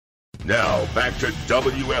Now, back to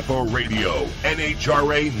WFO Radio,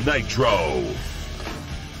 NHRA Nitro.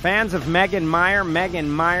 Fans of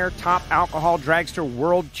Meyer, top alcohol dragster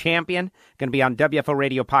world champion, going to be on WFO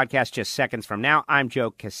Radio podcast just seconds from now. I'm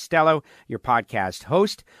Joe Costello, your podcast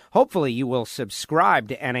host. Hopefully you will subscribe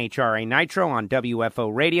to NHRA Nitro on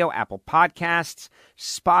WFO Radio, Apple Podcasts,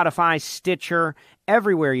 Spotify, Stitcher,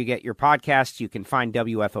 everywhere you get your podcasts. You can find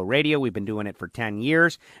WFO Radio. We've been doing it for 10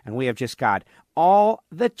 years, and we have just got all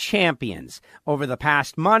the champions over the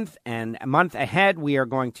past month, and a month ahead we are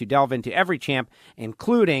going to delve into every champ,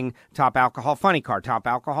 including Top Alcohol Funny Car, Top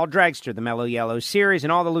Alcohol Dragster, the Mellow Yellow Series,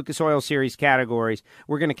 and all the Lucas Oil Series categories.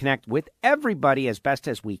 We're going to connect with everybody as best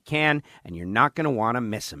as we can, and you're not going to want to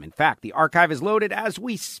miss them. In fact, the archive is loaded as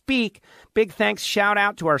we speak. Big thanks, shout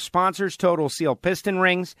out to our sponsors, Total Seal Piston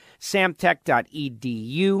Rings,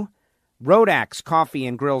 samtech.edu, Rodax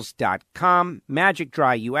CoffeeandGrills.com,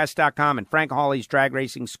 MagicDryUS.com, and Frank Hawley's Drag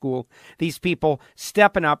Racing School. These people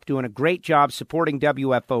stepping up, doing a great job supporting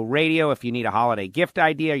WFO Radio. If you need a holiday gift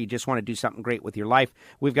idea, you just want to do something great with your life,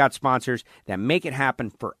 we've got sponsors that make it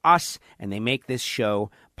happen for us, and they make this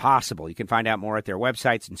show possible. You can find out more at their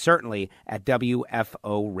websites and certainly at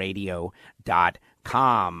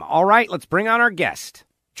WFORadio.com. All right, let's bring on our guest.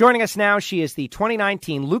 Joining us now, she is the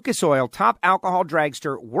 2019 Lucas Oil Top Alcohol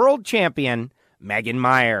Dragster World Champion, Megan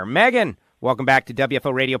Meyer. Megan, welcome back to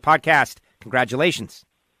WFO Radio Podcast. Congratulations.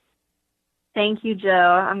 Thank you, Joe.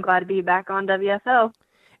 I'm glad to be back on WFO.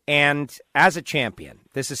 And as a champion,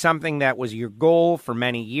 this is something that was your goal for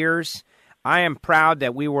many years. I am proud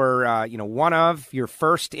that we were, one of your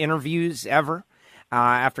first interviews ever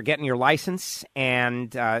after getting your license.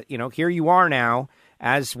 And, here you are now.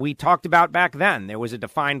 As we talked about back then, there was a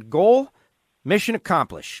defined goal, mission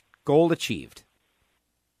accomplished, goal achieved.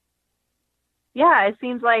 Yeah, it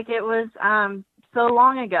seems like it was so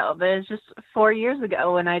long ago, but it's just 4 years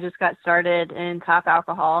ago when I just got started in Top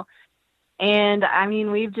Alcohol. And,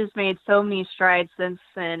 we've just made so many strides since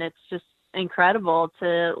then. It's just incredible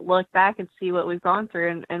to look back and see what we've gone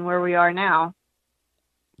through and where we are now.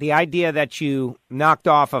 The idea that you knocked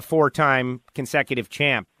off a 4-time consecutive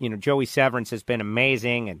champ, Joey Severance has been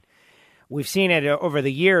amazing. And we've seen it over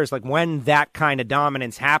the years, like when that kind of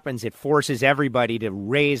dominance happens, it forces everybody to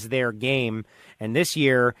raise their game. And this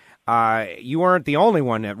year, you weren't the only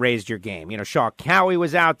one that raised your game. Shaw Cowie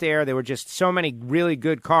was out there. There were just so many really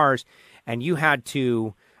good cars, and you had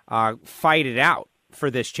to fight it out for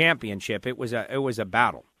this championship. It was a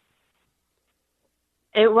battle.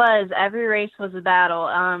 It was. Every race was a battle.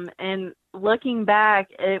 And looking back,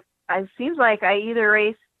 it seems like I either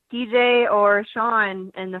raced TJ or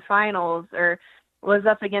Sean in the finals or was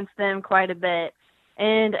up against them quite a bit.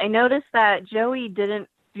 And I noticed that Joey didn't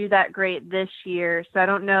do that great this year, so I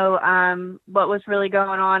don't know what was really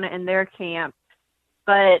going on in their camp.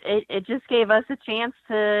 But it just gave us a chance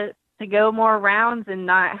to go more rounds and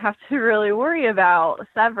not have to really worry about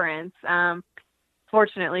Severance,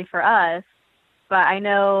 fortunately for us. But I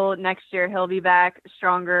know next year he'll be back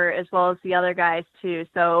stronger as well as the other guys too.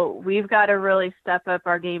 So we've got to really step up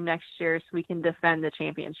our game next year so we can defend the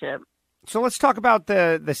championship. So let's talk about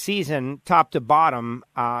the season, top to bottom.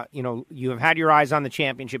 You have had your eyes on the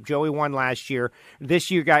championship. Joey won last year.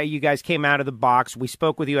 This year, you guys came out of the box. We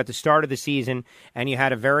spoke with you at the start of the season, and you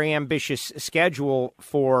had a very ambitious schedule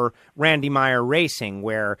for Randy Meyer Racing,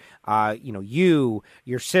 where you,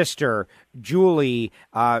 your sister, Julie,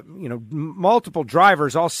 multiple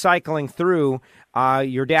drivers all cycling through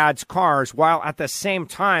your dad's cars, while at the same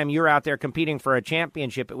time you're out there competing for a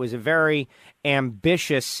championship. It was a very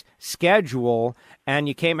ambitious schedule, and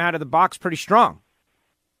you came out of the box pretty strong.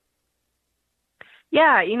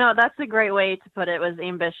 Yeah, that's a great way to put it, was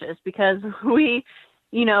ambitious, because we,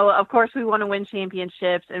 of course we want to win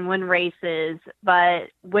championships and win races,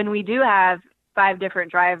 but when we do have 5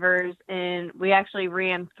 different drivers and we actually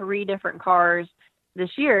ran 3 different cars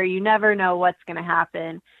this year, you never know what's going to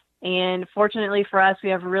happen. And fortunately for us,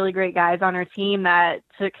 we have really great guys on our team that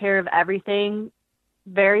took care of everything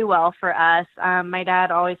very well for us. My dad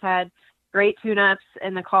always had great tune-ups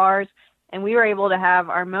in the cars, and we were able to have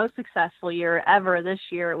our most successful year ever this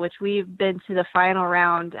year, which we've been to the final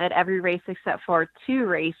round at every race except for 2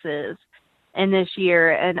 races in this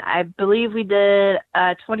year. And I believe we did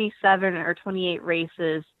 27 or 28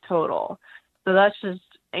 races total. So that's just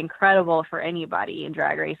incredible for anybody in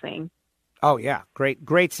drag racing. Oh, yeah.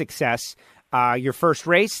 Great success. Your first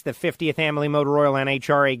race, the 50th Amalie Motor Oil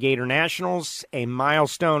NHRA Gator Nationals, a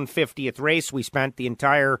milestone 50th race. We spent the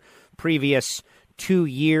entire previous 2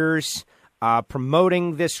 years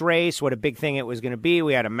promoting this race, what a big thing it was going to be.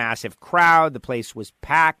 We had a massive crowd. The place was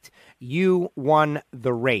packed. You won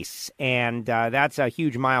the race, and that's a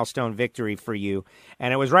huge milestone victory for you.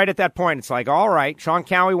 And it was right at that point. It's like, all right, Sean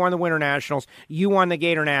Cowie won the Winter Nationals. You won the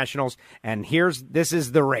Gator Nationals, and this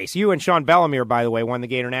is the race. You and Sean Bellemere, by the way, won the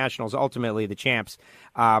Gator Nationals, ultimately the champs.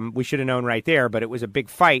 We should have known right there, but it was a big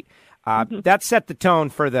fight. That set the tone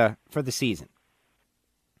for the season.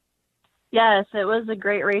 Yes, it was a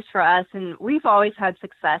great race for us, and we've always had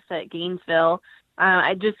success at Gainesville.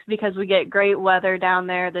 Just because we get great weather down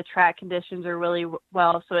there, the track conditions are really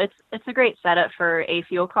well, so it's a great setup for A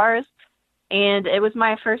fuel cars. And it was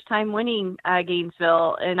my first time winning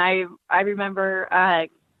Gainesville, and I remember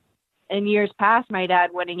in years past my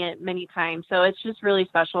dad winning it many times. So it's just really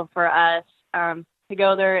special for us to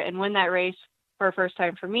go there and win that race for a first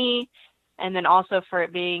time for me. And then also for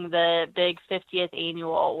it being the big 50th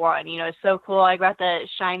annual one. It's so cool. I got the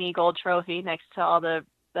shiny gold trophy next to all the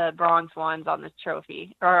bronze ones on the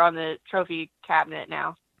trophy, or on the trophy cabinet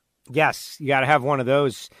now. Yes, you got to have one of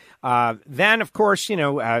those. Then, of course,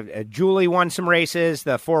 Julie won some races.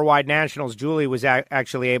 The 4-wide nationals, Julie was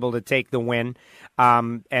actually able to take the win.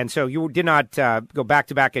 And so you did not go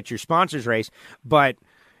back-to-back at your sponsors race, but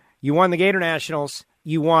you won the Gator Nationals.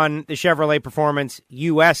 You won the Chevrolet Performance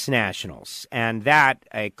U.S. Nationals, and that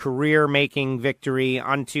a career-making victory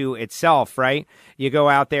unto itself, right? You go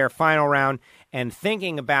out there, final round, and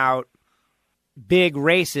thinking about big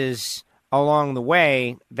races along the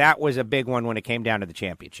way, that was a big one when it came down to the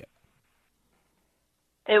championship.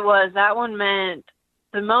 It was. That one meant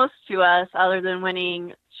the most to us, other than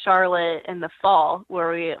winning Charlotte in the fall,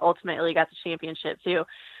 where we ultimately got the championship, too.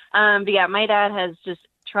 But yeah, my dad has just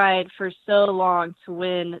tried for so long to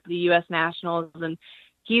win the U.S. Nationals, and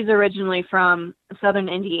he's originally from Southern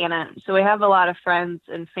Indiana, so we have a lot of friends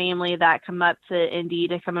and family that come up to Indy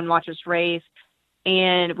to come and watch us race,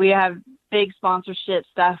 and we have big sponsorship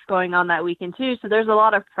stuff going on that weekend too, so there's a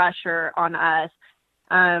lot of pressure on us.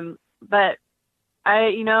 But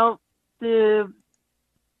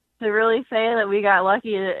to really say that we got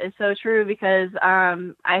lucky is so true, because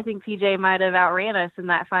I think TJ might have outran us in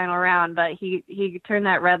that final round, but he turned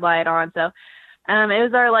that red light on. So it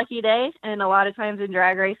was our lucky day, and a lot of times in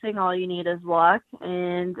drag racing, all you need is luck.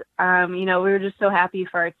 And, we were just so happy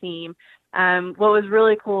for our team. What was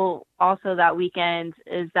really cool also that weekend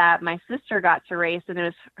is that my sister got to race, and it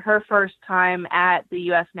was her first time at the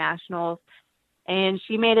U.S. Nationals. And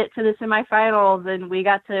she made it to the semifinals, and we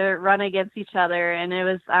got to run against each other, and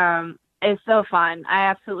it's so fun. I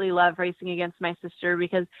absolutely love racing against my sister,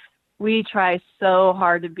 because we try so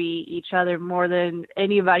hard to beat each other more than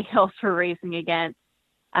anybody else we're racing against.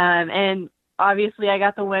 And obviously I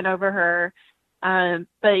got the win over her.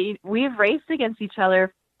 But we've raced against each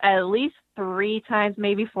other at least 3 times,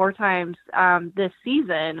 maybe 4 times this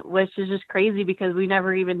season, which is just crazy, because we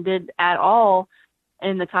never even did at all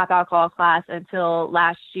in the top alcohol class until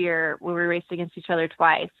last year, when we raced against each other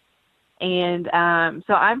twice. And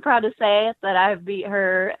so I'm proud to say that I've beat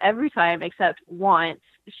her every time except once.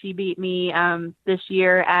 She beat me this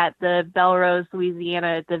year at the Belrose,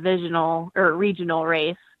 Louisiana regional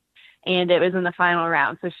race, and it was in the final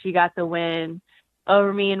round. So she got the win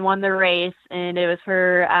over me and won the race, and it was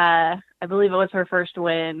her, I believe it was her first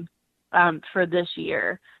win for this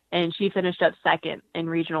year. And she finished up second in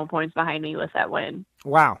regional points behind me with that win.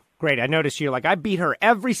 Wow. Great. I noticed you're like, I beat her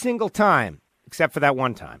every single time, except for that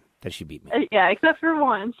one time that she beat me. Yeah, except for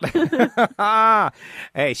once.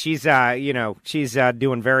 Hey, she's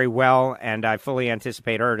doing very well, and I fully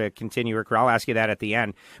anticipate her to continue her career. I'll ask you that at the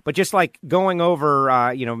end. But just like going over,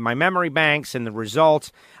 my memory banks and the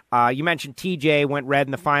results, you mentioned TJ went red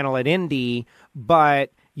in the final at Indy,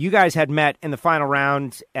 but you guys had met in the final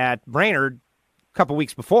round at Brainerd couple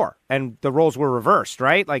weeks before, and the roles were reversed,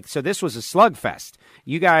 right? So this was a slugfest.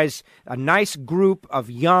 You guys, a nice group of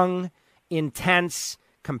young, intense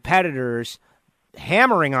competitors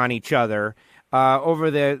hammering on each other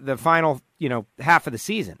over the final, half of the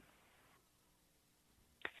season.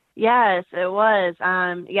 Yes, it was.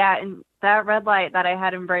 And that red light that I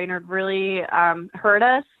had in Brainerd really hurt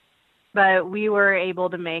us, but we were able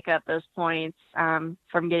to make up those points from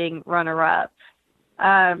getting runner-up.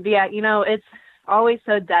 It's always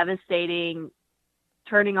so devastating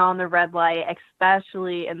turning on the red light,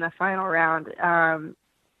 especially in the final round.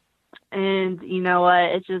 And you know what?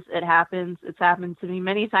 It happens. It's happened to me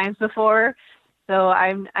many times before. So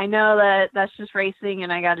I know that's just racing,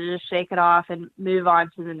 and I got to just shake it off and move on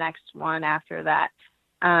to the next one after that.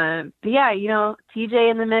 TJ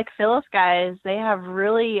and the Mick Phillips guys, they have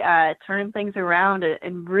really turned things around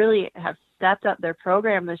and really have stepped up their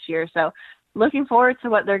program this year. So looking forward to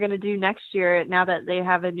what they're going to do next year now that they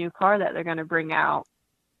have a new car that they're going to bring out.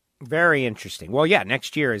 Very interesting. Well, yeah,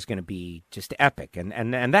 next year is going to be just epic,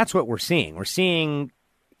 and that's what we're seeing. We're seeing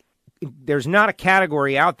there's not a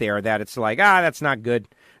category out there that it's like, that's not good.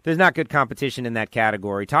 There's not good competition in that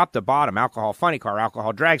category. Top to bottom, alcohol funny car,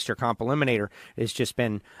 alcohol dragster, comp eliminator has just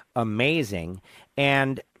been amazing.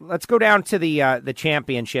 And let's go down to the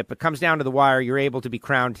championship. It comes down to the wire. You're able to be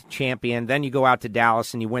crowned champion. Then you go out to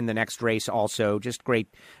Dallas and you win the next race also. Just great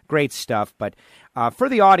stuff. But for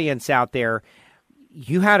the audience out there,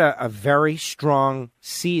 you had a very strong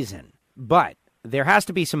season. But there has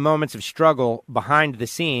to be some moments of struggle behind the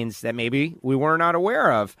scenes that maybe we were not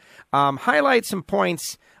aware of. Highlight some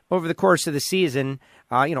points over the course of the season,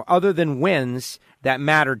 other than wins that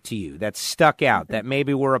mattered to you, that stuck out, that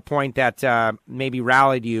maybe were a point that maybe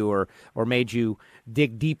rallied you or made you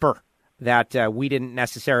dig deeper that we didn't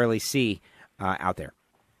necessarily see out there.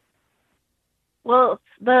 Well,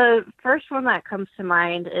 the first one that comes to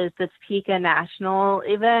mind is the Topeka National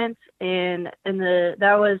event, and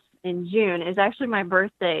that was in June. It was actually my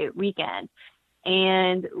birthday weekend,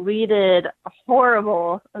 and we did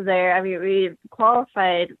horrible there. I mean, we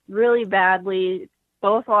qualified really badly,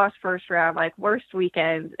 both lost first round, like worst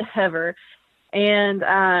weekend ever. And,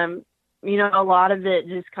 a lot of it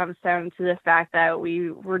just comes down to the fact that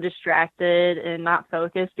we were distracted and not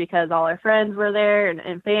focused because all our friends were there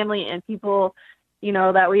and family and people,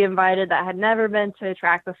 that we invited that had never been to a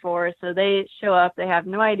track before. So they show up, they have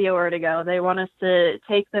no idea where to go. They want us to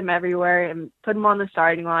take them everywhere and put them on the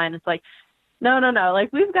starting line. It's like, no.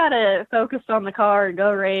 Like, we've got to focus on the car and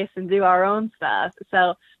go race and do our own stuff.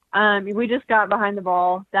 So we just got behind the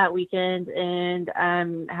ball that weekend and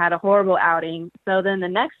had a horrible outing. So then the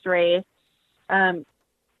next race,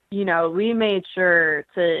 we made sure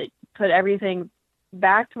to put everything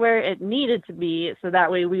back to where it needed to be so that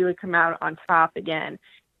way we would come out on top again.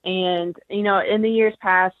 And, in the years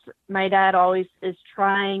past, my dad always is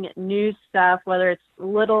trying new stuff, whether it's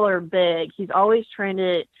little or big. He's always trying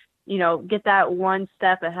to, get that one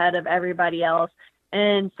step ahead of everybody else.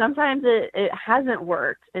 And sometimes it hasn't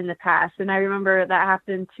worked in the past. And I remember that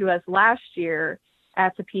happened to us last year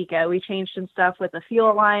at Topeka. We changed some stuff with the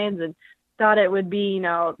fuel lines and thought it would be,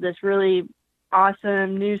 this really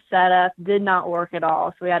awesome new setup. Did not work at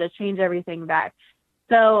all. So we had to change everything back.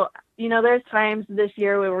 So, there's times this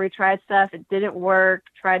year where we tried stuff, it didn't work,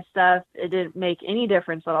 tried stuff, it didn't make any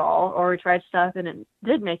difference at all, or we tried stuff and it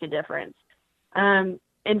did make a difference.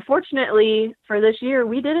 And fortunately for this year,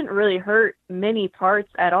 we didn't really hurt many parts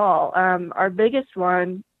at all. Our biggest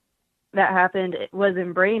one that happened was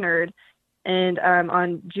in Brainerd and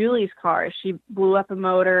on Julie's car. She blew up a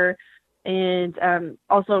motor and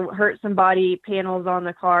also hurt some body panels on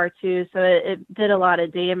the car too. So it did a lot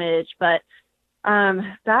of damage. But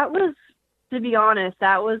that was, to be honest,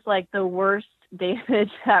 that was like the worst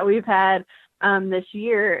damage that we've had this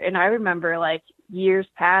year. And I remember like years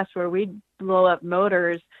past where we'd blow up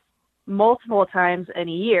motors multiple times in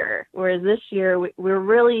a year, whereas this year we're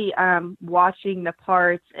really watching the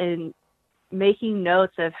parts and making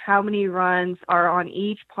notes of how many runs are on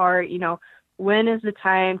each part. When is the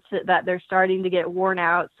time that they're starting to get worn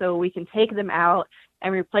out so we can take them out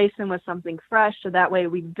and replace them with something fresh, so that way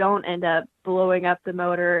we don't end up blowing up the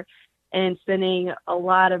motor and spending a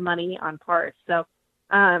lot of money on parts. So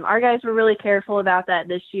our guys were really careful about that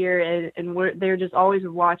this year, and they're just always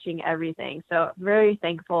watching everything. So very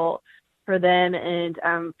thankful for them and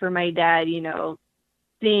for my dad,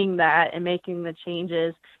 seeing that and making the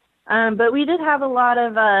changes. But we did have a lot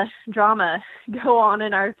of drama go on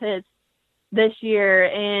in our pits this year,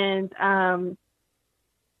 and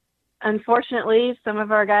unfortunately, some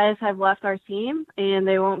of our guys have left our team, and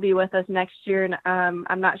they won't be with us next year. And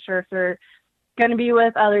I'm not sure if they're going to be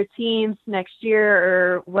with other teams next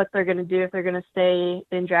year or what they're going to do, if they're going to stay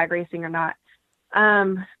in drag racing or not.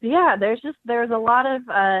 Yeah, there's a lot of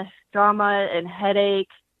drama and headache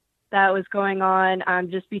that was going on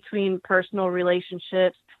just between personal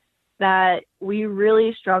relationships that we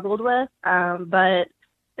really struggled with. But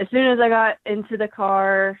as soon as I got into the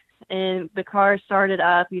car and the car started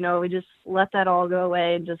up, we just let that all go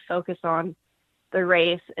away and just focus on the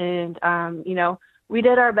race. And, we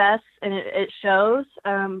did our best and it shows,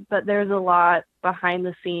 but there's a lot behind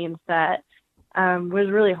the scenes that was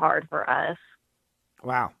really hard for us.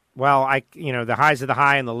 Wow. Well, the highs of the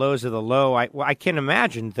high and the lows of the low. I can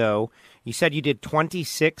imagine, though. You said you did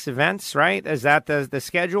 26 events, right? Is that the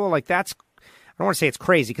schedule? Like, that's don't want to say it's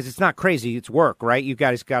crazy because it's not crazy. It's work, right? You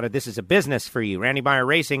guys got to, this is a business for you. Randy Meyer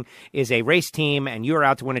Racing is a race team and you're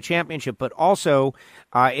out to win a championship, but also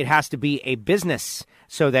it has to be a business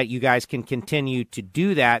so that you guys can continue to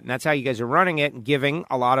do that. And that's how you guys are running it and giving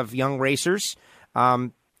a lot of young racers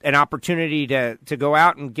an opportunity to go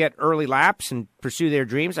out and get early laps and pursue their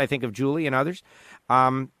dreams. I think of Julie and others.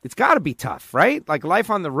 It's got to be tough, right? Like life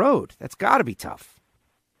on the road. That's got to be tough.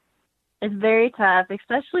 It's very tough,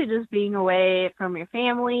 especially just being away from your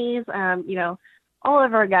families. All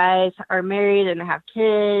of our guys are married and have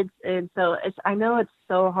kids. And so I know it's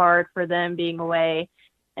so hard for them being away.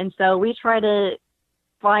 And so we try to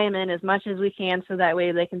fly them in as much as we can so that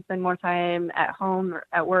way they can spend more time at home or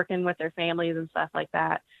at work and with their families and stuff like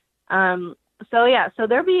that. So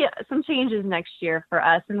there'll be some changes next year for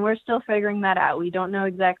us, and we're still figuring that out. We don't know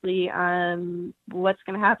exactly what's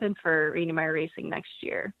going to happen for Randy Meyer Racing next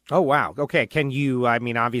year. Oh, wow. Okay. Can you,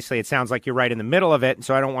 obviously it sounds like you're right in the middle of it,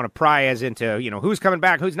 so I don't want to pry as into, who's coming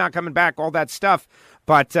back, who's not coming back, all that stuff.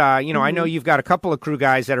 But, I know you've got a couple of crew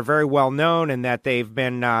guys that are very well known and that they've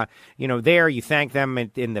been, there. You thank them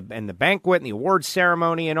in the banquet and the awards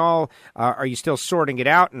ceremony and all. Are you still sorting it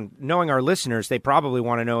out? And knowing our listeners, they probably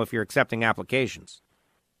want to know if you're accepting applications.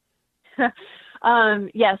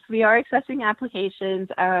 Yes, we are accepting applications,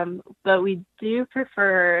 but we do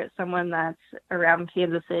prefer someone that's around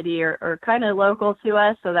Kansas City or kind of local to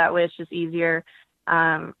us, so that way it's just easier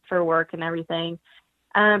for work and everything.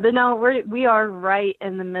 But no, we are right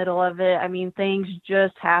in the middle of it. I mean, things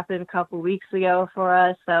just happened a couple weeks ago for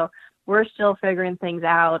us, so we're still figuring things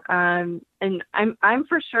out. And I'm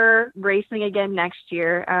for sure racing again next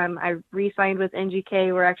year. I re-signed with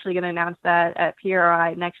NGK. We're actually going to announce that at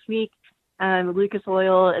PRI next week. Lucas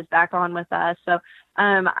Oil is back on with us. So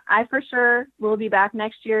I for sure will be back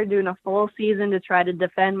next year doing a full season to try to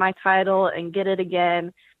defend my title and get it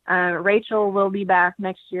again. Rachel will be back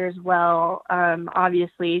next year as well.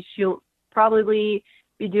 Obviously, she'll probably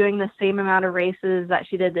be doing the same amount of races that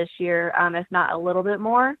she did this year, if not a little bit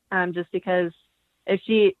more, just because it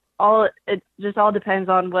just all depends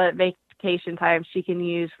on what vacation time she can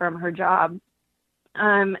use from her job.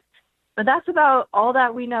 But that's about all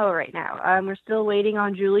that we know right now. We're still waiting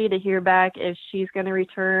on Julie to hear back if she's going to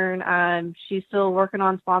return. She's still working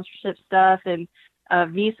on sponsorship stuff and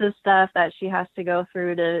visa stuff that she has to go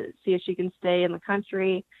through to see if she can stay in the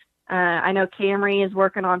country. I know Camry is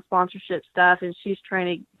working on sponsorship stuff, and she's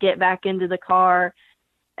trying to get back into the car.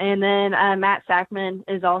 And then Matt Sackman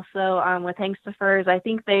is also with Hangstafers. I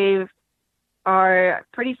think they are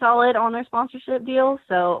pretty solid on their sponsorship deal,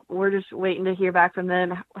 so we're just waiting to hear back from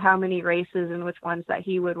them how many races and which ones that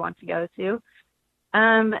he would want to go to.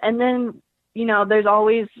 And then, there's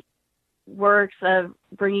always works of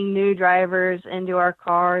bringing new drivers into our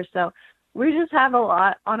cars, so we just have a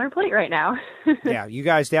lot on our plate right now. Yeah, you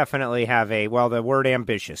guys definitely have the word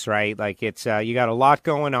ambitious, right? Like it's, you got a lot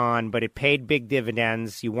going on, but it paid big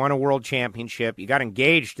dividends. You won a world championship. You got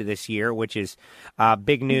engaged this year, which is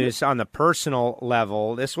big news on the personal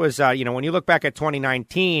level. This was, when you look back at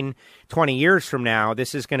 2019, 20 years from now,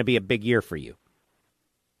 this is going to be a big year for you.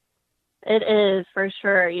 It is, for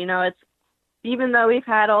sure. It's, even though we've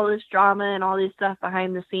had all this drama and all this stuff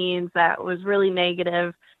behind the scenes that was really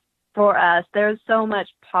negative for us, there's so much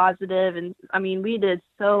positive, and I mean, we did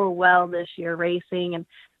so well this year racing, and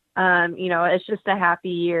it's just a happy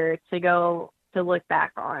year to look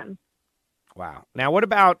back on. Wow. Now, what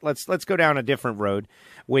about let's go down a different road,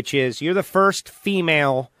 which is you're the first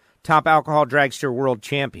female top alcohol dragster world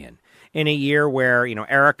champion in a year where,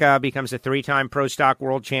 Erica becomes a 3-time Pro Stock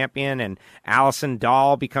world champion and Allison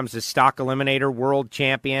Dahl becomes a Stock Eliminator world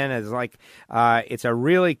champion. It's a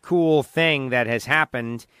really cool thing that has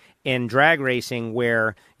happened in drag racing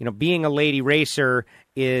where, being a lady racer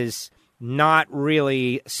is not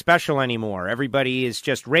really special anymore. Everybody is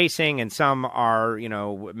just racing, and some are,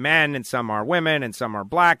 men, and some are women, and some are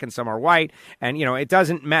black, and some are white. And, it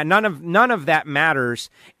doesn't matter. None of that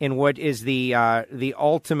matters in what is the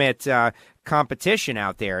ultimate competition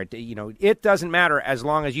out there. It doesn't matter as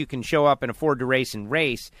long as you can show up and afford to race and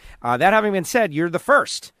race. That having been said, you're the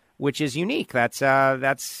first, which is unique. That's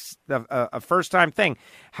a first time thing.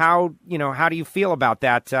 How do you feel about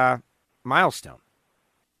that milestone?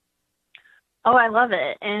 Oh, I love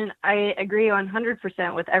it. And I agree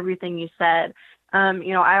 100% with everything you said.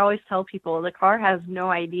 I always tell people the car has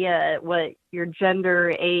no idea what your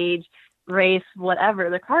gender, age, race,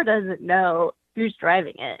 whatever. The car doesn't know who's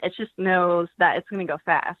driving it. It just knows that it's going to go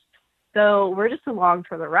fast. So we're just along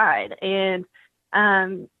for the ride. And,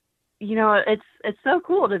 it's so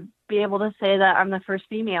cool to be able to say that I'm the first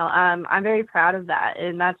female. I'm very proud of that.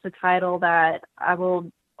 And that's a title that I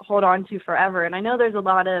will hold on to forever. And I know there's a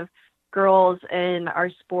lot of girls in our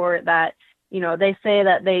sport that, they say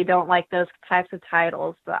that they don't like those types of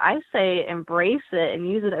titles, but I say embrace it and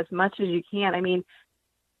use it as much as you can. I mean,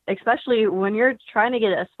 especially when you're trying to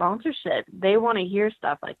get a sponsorship, they want to hear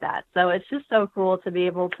stuff like that. So it's just so cool to be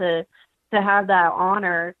able to have that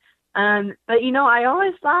honor. But, I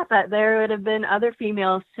always thought that there would have been other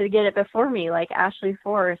females to get it before me, like Ashley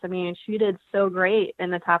Forrest. I mean, she did so great in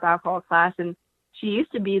the top alcohol class, and she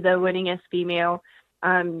used to be the winningest female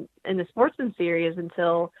in the Sportsman Series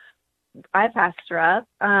until I passed her up.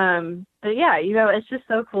 But yeah, it's just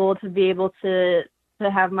so cool to be able to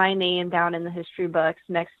have my name down in the history books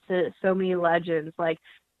next to so many legends like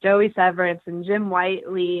Joey Severance and Jim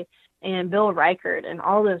Whiteley and Bill Reichert and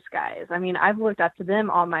all those guys. I mean, I've looked up to them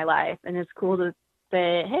all my life, and it's cool to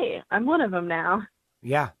say, hey, I'm one of them now.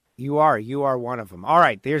 Yeah, you are. You are one of them. All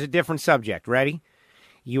right, there's a different subject. Ready?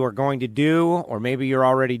 You are going to do, or maybe you're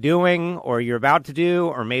already doing, or you're about to do,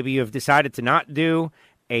 or maybe you've decided to not do,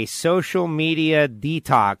 a social media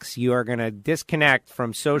detox. You are going to disconnect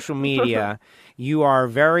from social media. You are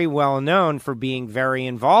very well known for being very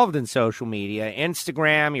involved in social media.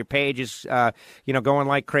 Instagram, your page is, going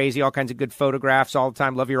like crazy. All kinds of good photographs all the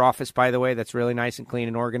time. Love your office, by the way. That's really nice and clean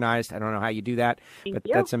and organized. I don't know how you do that, but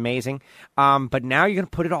that's amazing. But now you're going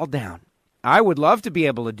to put it all down. I would love to be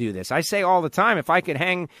able to do this. I say all the time, if I could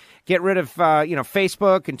get rid of,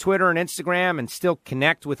 Facebook and Twitter and Instagram and still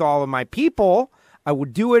connect with all of my people, I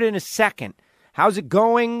would do it in a second. How's it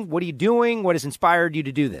going? What are you doing? What has inspired you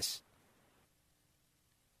to do this?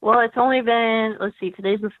 Well, it's only been,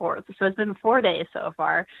 today's the 4th, so it's been 4 days so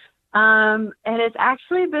far. And it's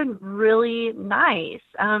actually been really nice.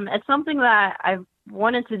 It's something that I've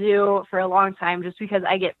wanted to do for a long time just because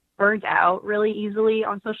I get burnt out really easily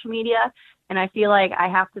on social media. And I feel like I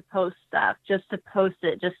have to post stuff just to post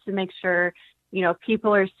it, just to make sure,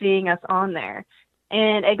 people are seeing us on there.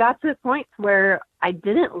 And it got to a point where I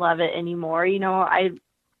didn't love it anymore. I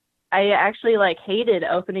actually hated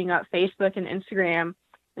opening up Facebook and Instagram.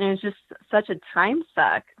 And it's just such a time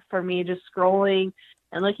suck for me, just scrolling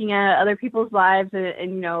and looking at other people's lives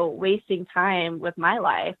and wasting time with my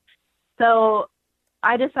life. So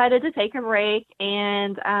I decided to take a break,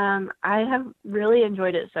 and I have really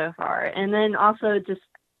enjoyed it so far. And then also just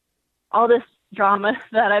all this drama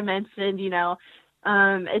that I mentioned,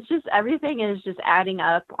 it's just everything is just adding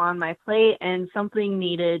up on my plate, and something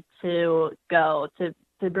needed to go to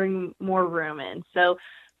bring more room in. So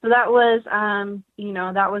that was,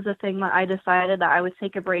 that was a thing that I decided that I would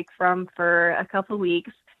take a break from for a couple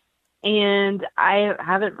weeks, and I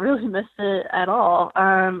haven't really missed it at all.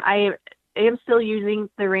 I am still using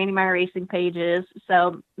the Randy Meyer Racing pages,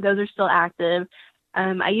 so those are still active.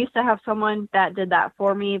 I used to have someone that did that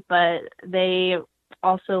for me, but they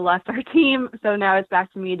also left our team, so now it's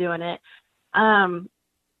back to me doing it.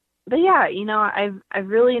 But yeah, I've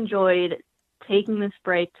really enjoyed taking this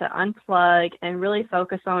break to unplug and really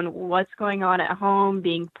focus on what's going on at home,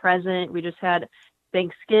 being present. We just had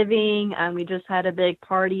Thanksgiving, and we just had a big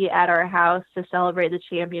party at our house to celebrate the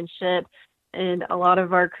championship, and a lot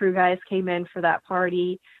of our crew guys came in for that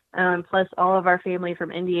party, plus all of our family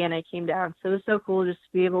from Indiana came down. So it was so cool just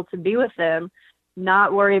to be able to be with them,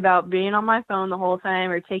 not worry about being on my phone the whole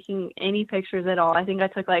time or taking any pictures at all. I think I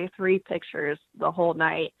took 3 pictures the whole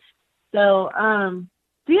night. So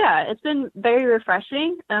yeah, it's been very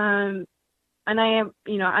refreshing. And I am,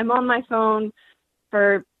 I'm on my phone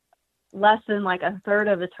for less than a third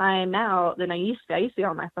of the time now than I used to. I used to be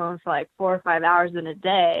on my phone for 4 or 5 hours in a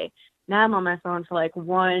day. Now I'm on my phone for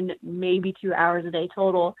 1, maybe 2 hours a day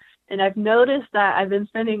total. And I've noticed that I've been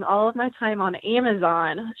spending all of my time on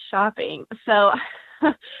Amazon shopping. So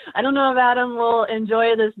I don't know if Adam will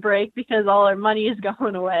enjoy this break because all our money is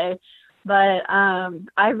going away. But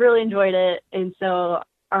I've really enjoyed it. And so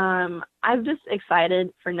I'm just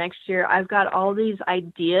excited for next year. I've got all these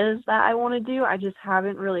ideas that I want to do. I just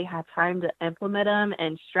haven't really had time to implement them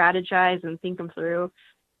and strategize and think them through.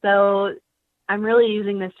 So I'm really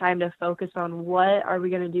using this time to focus on what are we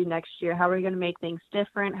going to do next year? How are we going to make things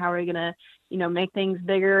different? How are we going to, make things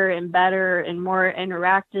bigger and better and more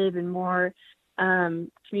interactive and more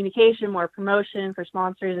communication, more promotion for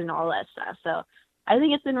sponsors and all that stuff. So I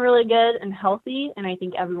think it's been really good and healthy, and I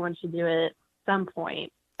think everyone should do it at some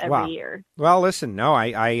point every year. Well, listen, no,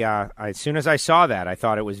 I as soon as I saw that, I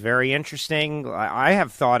thought it was very interesting. I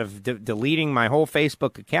have thought of deleting my whole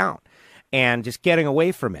Facebook account and just getting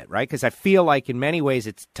away from it, right? Because I feel like in many ways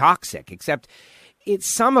it's toxic, except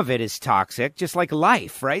some of it is toxic, just like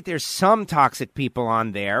life, right? There's some toxic people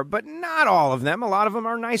on there, but not all of them. A lot of them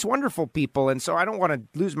are nice, wonderful people, and so I don't want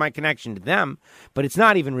to lose my connection to them, but it's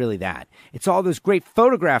not even really that. It's all those great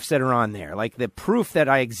photographs that are on there, like the proof that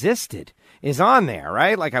I existed is on there,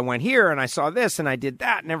 right? Like I went here and I saw this and I did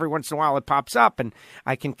that, and every once in a while it pops up and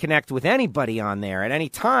I can connect with anybody on there at any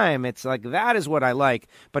time. It's like that is what I like,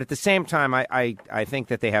 but at the same time, I think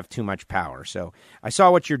that they have too much power. So I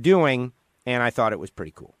saw what you're doing, and I thought it was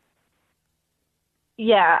pretty cool.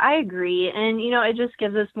 Yeah, I agree. And, it just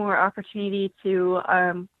gives us more opportunity to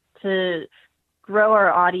grow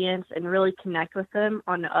our audience and really connect with them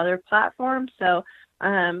on other platforms. So,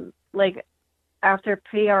 like after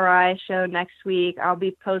PRI show next week, I'll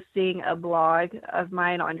be posting a blog of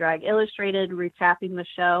mine on Drag Illustrated, recapping the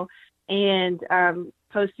show, and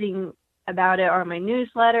posting about it on my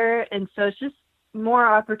newsletter. And so it's just more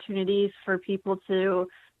opportunities for people to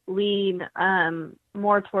lean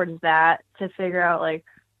more towards that, to figure out like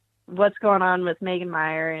what's going on with Megan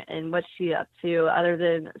Meyer and what's she up to other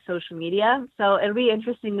than social media. So it'll be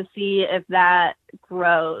interesting to see if that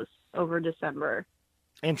grows over December.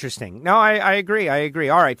 Interesting. No, I agree.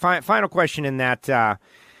 All right. Final question in that,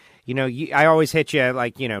 I always hit you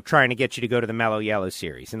like, trying to get you to go to the Mellow Yellow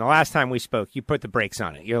series. And the last time we spoke, you put the brakes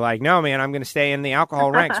on it. You're like, no, man, I'm going to stay in the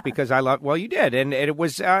alcohol ranks because well, you did. And it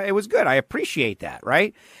was good. I appreciate that.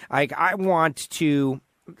 Right.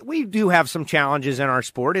 We do have some challenges in our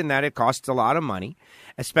sport in that it costs a lot of money,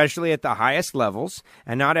 especially at the highest levels.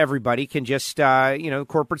 And not everybody can just,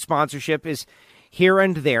 corporate sponsorship is here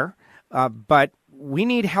and there. But we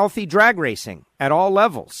need healthy drag racing at all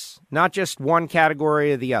levels, not just one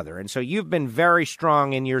category or the other. And so you've been very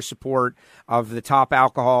strong in your support of the top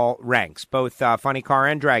alcohol ranks, both Funny Car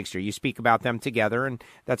and Dragster. You speak about them together, and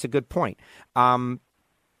that's a good point.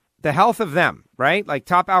 The health of them, right? Like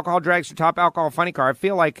top alcohol Dragster, top alcohol Funny Car, I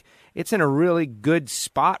feel like it's in a really good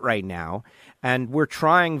spot right now. And we're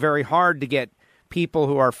trying very hard to get people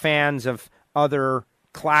who are fans of other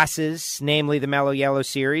classes, namely the Mellow Yellow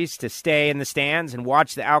series, to stay in the stands and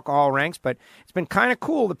watch the alcohol ranks. But it's been kind of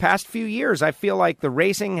cool the past few years. I feel like the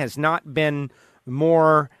racing has not been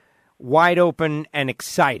more wide open and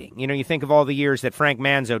exciting. You think of all the years that Frank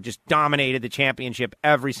Manzo just dominated the championship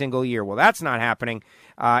every single year. Well, that's not happening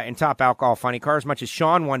in top alcohol Funny Car, as much as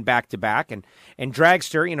Sean won back-to-back. And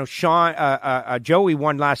Dragster, Sean, Joey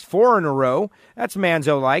won last 4 in a row. That's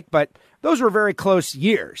Manzo-like, but those were very close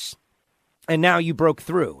years. And now you broke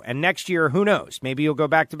through. And next year, who knows? Maybe you'll go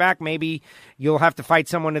back-to-back. Maybe you'll have to fight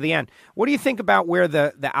someone to the end. What do you think about where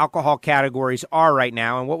the alcohol categories are right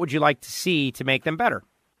now, and what would you like to see to make them better?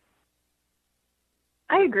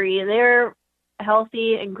 I agree. They're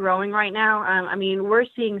healthy and growing right now. We're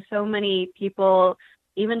seeing so many people,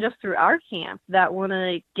 even just through our camp, that want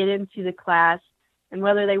to get into the class, and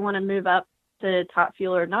whether they want to move up to top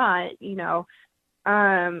fuel or not,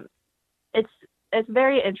 it's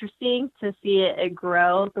very interesting to see it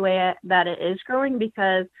grow the way that it is growing,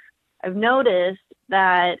 because I've noticed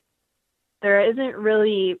that there isn't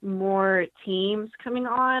really more teams coming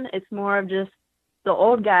on. It's more of just the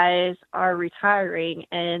old guys are retiring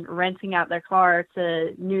and renting out their car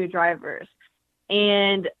to new drivers.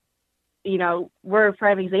 And, we're a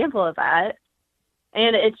prime example of that.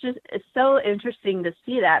 And it's so interesting to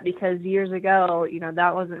see that, because years ago,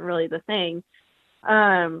 that wasn't really the thing.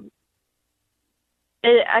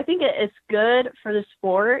 I think it's good for the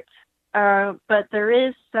sport, but there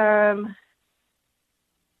is some,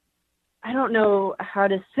 I don't know how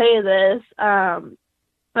to say this,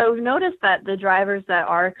 but we've noticed that the drivers that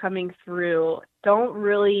are coming through don't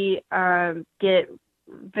really get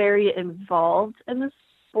very involved in the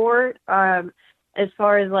sport as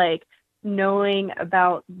far as like knowing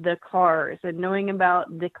about the cars and knowing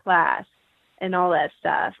about the class and all that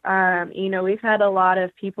stuff. We've had a lot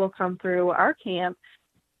of people come through our camp,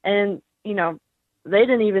 and, they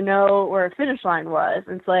didn't even know where a finish line was.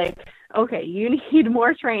 It's like, okay, you need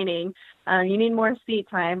more training. You need more seat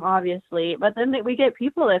time, obviously. But then we get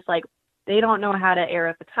people that's like, they don't know how to air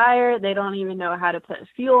up a tire. They don't even know how to put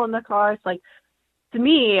fuel in the car. It's like, to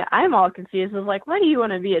me, I'm all confused. It's like, why do you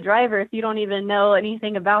want to be a driver if you don't even know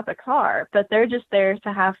anything about the car? But they're just there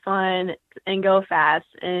to have fun and go fast.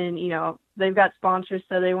 And, they've got sponsors,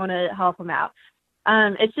 so they want to help them out.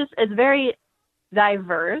 It's very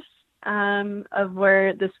diverse of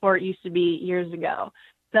where the sport used to be years ago.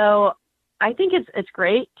 So I think it's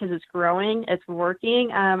great because it's growing, it's working.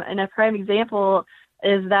 And a prime example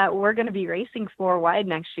is that we're going to be racing 4 wide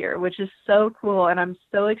next year, which is so cool. And I'm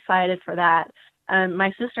so excited for that.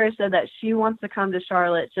 My sister said that she wants to come to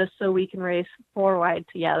Charlotte just so we can race 4 wide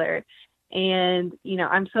together. And,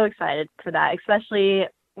 I'm so excited for that, especially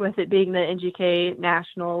with it being the NGK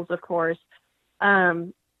Nationals, of course.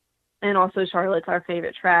 And also Charlotte's our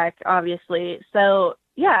favorite track, obviously. So,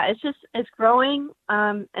 yeah, it's growing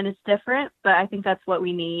and it's different, but I think that's what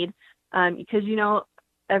we need because,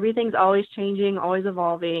 everything's always changing, always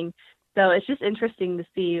evolving. So it's just interesting to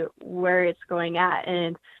see where it's going at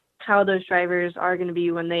and how those drivers are going to be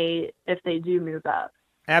if they do move up.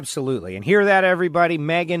 Absolutely. And hear that, everybody.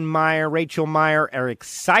 Megan Meyer, Rachel Meyer are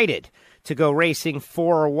excited to go racing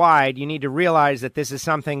 4 wide. You need to realize that this is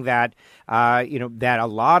something that, that a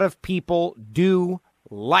lot of people do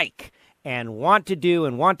like and want to do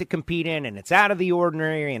and want to compete in, and it's out of the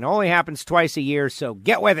ordinary and only happens twice a year, so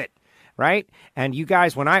get with it, right? And you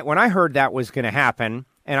guys, when I heard that was going to happen,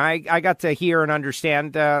 and I got to hear and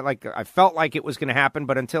understand, I felt like it was going to happen,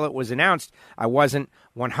 but until it was announced, I wasn't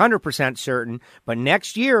 100% certain. But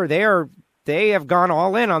next year, they have gone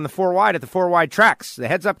all in on the 4 wide at the 4 wide tracks. The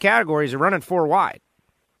heads-up categories are running 4 wide.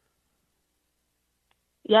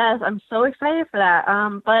 Yes, I'm so excited for that.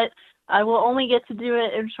 But I will only get to do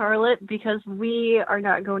it in Charlotte because we are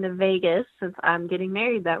not going to Vegas since I'm getting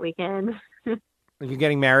married that weekend. You're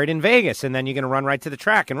getting married in Vegas, and then you're going to run right to the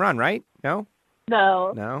track and run, right? No?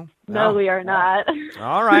 No, we are not.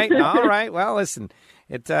 All right. Well, listen,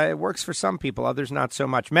 it works for some people, others not so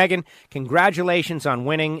much. Megan, congratulations on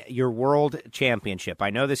winning your world championship. I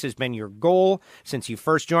know this has been your goal since you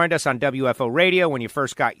first joined us on WFO Radio, when you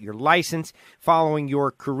first got your license. Following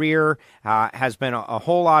your career has been a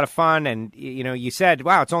whole lot of fun. And, you said,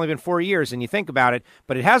 wow, it's only been 4 years, and you think about it,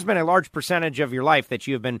 but it has been a large percentage of your life that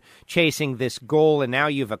you have been chasing this goal, and now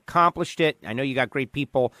you've accomplished it. I know you got great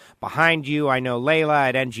people behind you. I know Layla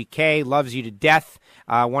at NGK loves you to death.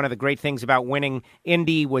 One of the great things about winning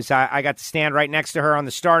Indy was I got to stand right next to her on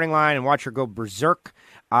the starting line and watch her go berserk,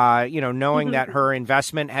 knowing that her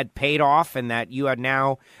investment had paid off and that you had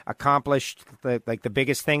now accomplished the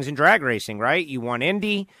biggest things in drag racing, right? You won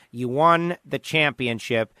Indy, you won the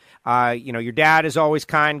championship. Your dad is always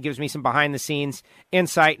kind, gives me some behind-the-scenes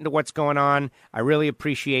insight into what's going on. I really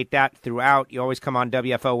appreciate that throughout. You always come on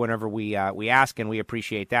WFO whenever we ask, and we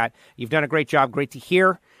appreciate that. You've done a great job. Great to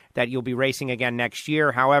hear that you'll be racing again next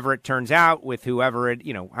year. However it turns out, with however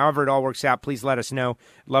it all works out, please let us know.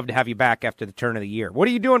 Love to have you back after the turn of the year. What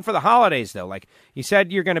are you doing for the holidays, though? Like you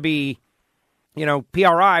said, you're going to be,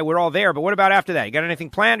 PRI, we're all there, but what about after that? You got anything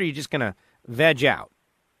planned, or are you just going to veg out?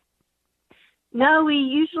 No, we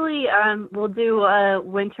usually will do a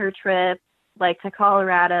winter trip, like to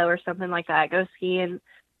Colorado or something like that, go skiing,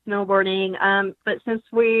 snowboarding. But since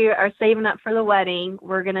we are saving up for the wedding,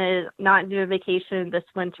 we're going to not do a vacation this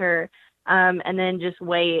winter and then just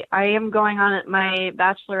wait. I am going on my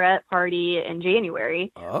bachelorette party in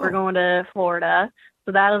January. Oh. We're going to Florida,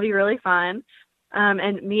 so that'll be really fun.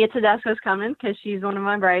 And Mia Tedesco's coming because she's one of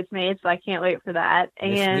my bridesmaids, so I can't wait for that.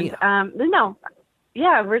 And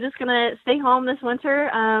we're just going to stay home this winter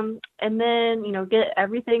and then, get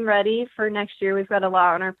everything ready for next year. We've got a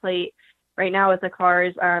lot on our plate right now with the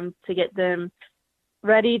cars to get them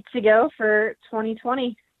ready to go for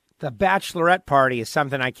 2020. The bachelorette party is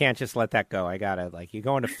something I can't just let that go. I got to, you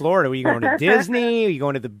going to Florida? Are you going to Disney? Are you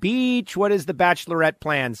going to the beach? What is the bachelorette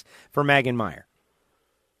plans for Megan Meyer?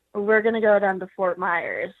 We're going to go down to Fort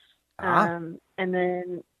Myers and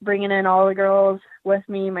then bringing in all the girls with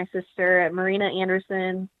me, my sister, Marina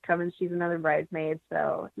Anderson, coming. She's another bridesmaid.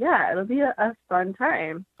 So, yeah, it'll be a fun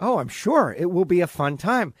time. Oh, I'm sure it will be a fun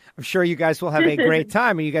time. I'm sure you guys will have a great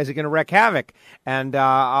time, and you guys are going to wreak havoc. And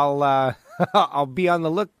I'll be on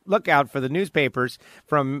the lookout for the newspapers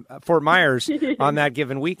from Fort Myers on that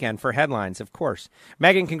given weekend for headlines, of course.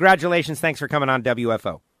 Megan, congratulations. Thanks for coming on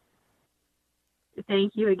WFO.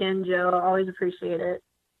 Thank you again, Joe. I always appreciate it.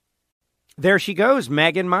 There she goes,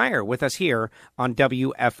 Megan Meyer, with us here on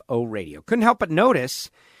WFO Radio. Couldn't help but notice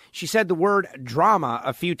she said the word drama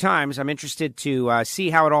a few times. I'm interested to see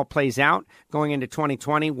how it all plays out going into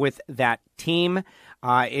 2020 with that team.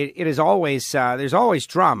 It is always, there's always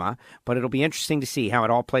drama, but it'll be interesting to see how it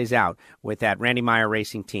all plays out with that Randy Meyer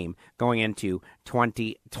Racing team going into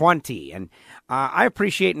 2020. And I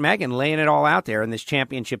appreciate Megan laying it all out there in this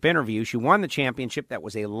championship interview. She won the championship. That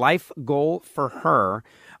was a life goal for her.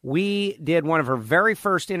 We did one of her very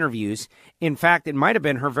first interviews. In fact, it might have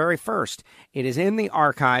been her very first. It is in the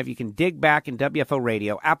archive. You can dig back in WFO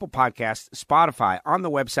Radio, Apple Podcasts, Spotify, on the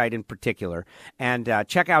website in particular, and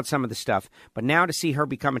check out some of the stuff. But now to see her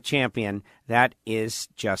become a champion, that is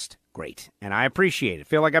just great. And I appreciate it.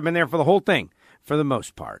 Feel like I've been there for the whole thing, for the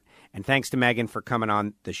most part. And thanks to Megan for coming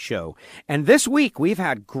on the show. And this week, we've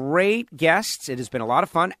had great guests. It has been a lot of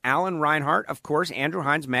fun. Alan Reinhart, of course, Andrew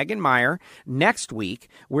Hines, Megan Meyer. Next week,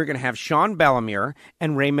 we're going to have Sean Bellemere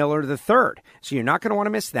and Ray Miller III. So you're not going to want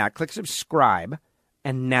to miss that. Click subscribe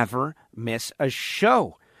and never miss a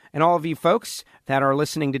show. And all of you folks that are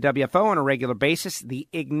listening to WFO on a regular basis, the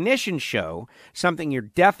Ignition Show, something you're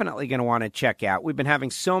definitely going to want to check out. We've been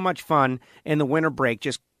having so much fun in the winter break.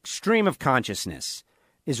 Just stream of consciousness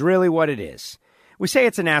is really what it is. We say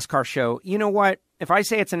it's a NASCAR show. You know what? If I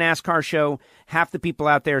say it's a NASCAR show, half the people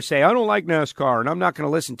out there say, I don't like NASCAR, and I'm not going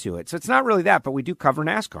to listen to it. So it's not really that, but we do cover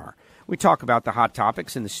NASCAR. We talk about the hot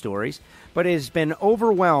topics and the stories, but it has been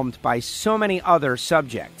overwhelmed by so many other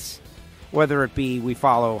subjects. Whether it be we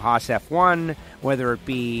follow Haas F1, whether it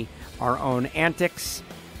be our own antics,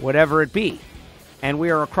 whatever it be. And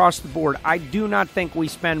we are across the board. I do not think we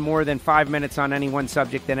spend more than 5 minutes on any one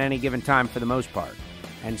subject at any given time for the most part.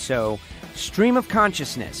 And so, stream of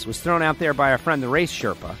consciousness was thrown out there by our friend the Race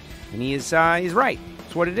Sherpa, and he's right.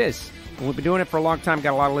 It's what it is. And we've been doing it for a long time,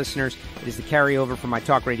 got a lot of listeners. It is the carryover from my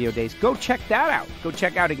talk radio days. Go check that out. Go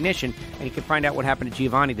check out Ignition, and you can find out what happened to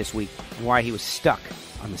Giovanni this week and why he was stuck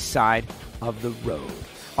on the side of the road.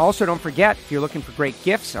 Also, don't forget, if you're looking for great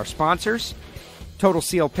gifts, our sponsors, Total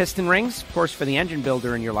Seal Piston Rings, of course, for the engine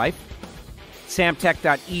builder in your life,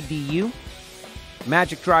 samtech.edu,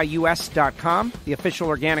 magicdryus.com, the official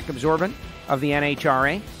organic absorbent of the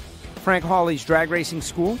NHRA, Frank Hawley's Drag Racing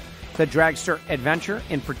School, the Dragster Adventure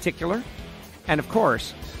in particular, and, of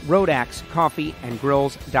course,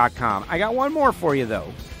 RodaxCoffeeandGrills.com. I got one more for you,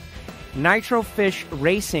 though.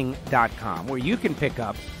 NitroFishRacing.com, where you can pick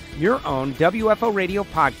up your own WFO Radio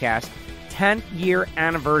Podcast 10th year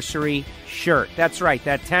anniversary shirt. That's right,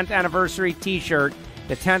 that 10th anniversary t-shirt.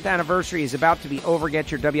 The 10th anniversary is about to be over.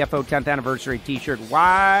 Get your WFO 10th anniversary t-shirt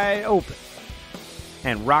wide open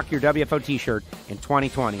and rock your WFO t-shirt in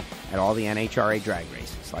 2020 at all the NHRA drag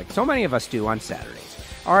races, like so many of us do on Saturdays.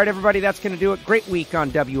 All right, everybody, that's going to do it. Great week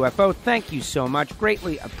on WFO. Thank you so much.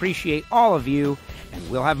 Greatly appreciate all of you. And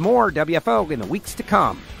we'll have more WFO in the weeks to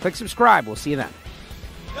come. Click subscribe. We'll see you then.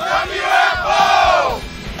 WFO!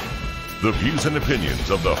 The views and opinions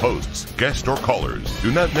of the hosts, guests, or callers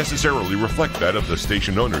do not necessarily reflect that of the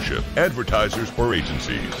station ownership, advertisers, or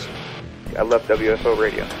agencies. I love WFO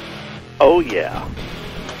Radio. Oh, yeah.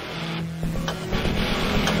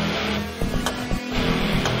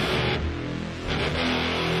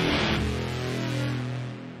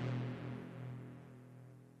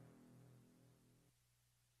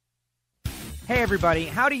 Hey, everybody,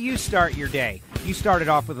 how do you start your day? You started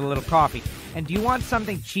off with a little coffee. And do you want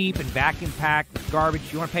something cheap and vacuum-packed garbage?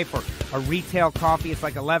 You want to pay for a retail coffee? It's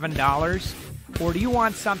like $11. Or do you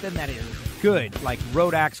want something that is good, like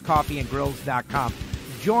RodaxCoffeeandGrills.com?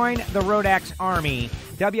 Join the Rodax Army.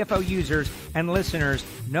 WFO users and listeners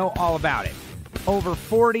know all about it. Over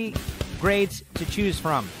 40 grades to choose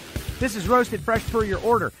from. This is roasted fresh per your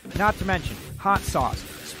order, not to mention hot sauce,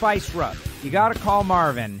 spice rub. You got to call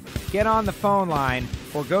Marvin, get on the phone line,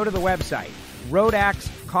 or go to the website,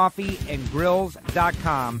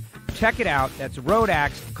 RodaxCoffeeandGrills.com. Check it out. That's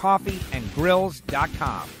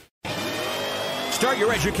RodaxCoffeeandGrills.com. Start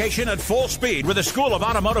your education at full speed with the School of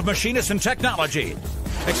Automotive Machinists and Technology.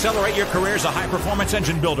 Accelerate your career as a high-performance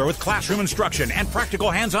engine builder with classroom instruction and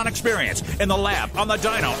practical hands-on experience in the lab, on the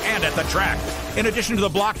dyno, and at the track. In addition to the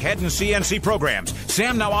blockhead and CNC programs,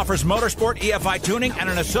 SAM now offers motorsport, EFI tuning, and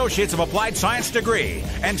an Associates of Applied Science degree.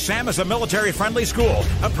 And SAM is a military-friendly school,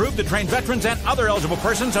 approved to train veterans and other eligible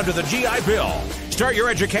persons under the GI Bill. Start your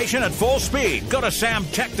education at full speed. Go to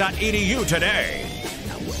samtech.edu today.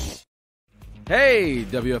 Hey,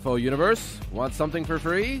 WFO Universe. Want something for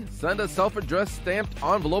free? Send a self-addressed stamped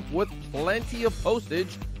envelope with plenty of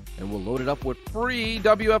postage, and we'll load it up with free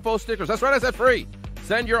WFO stickers. That's right, I said free.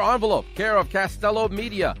 Send your envelope, care of Castello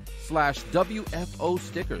Media /WFO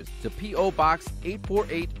stickers to P.O. Box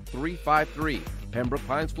 848353, Pembroke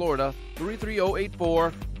Pines, Florida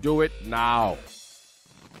 33084. Do it now.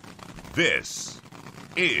 This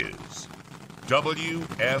is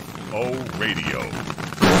WFO Radio.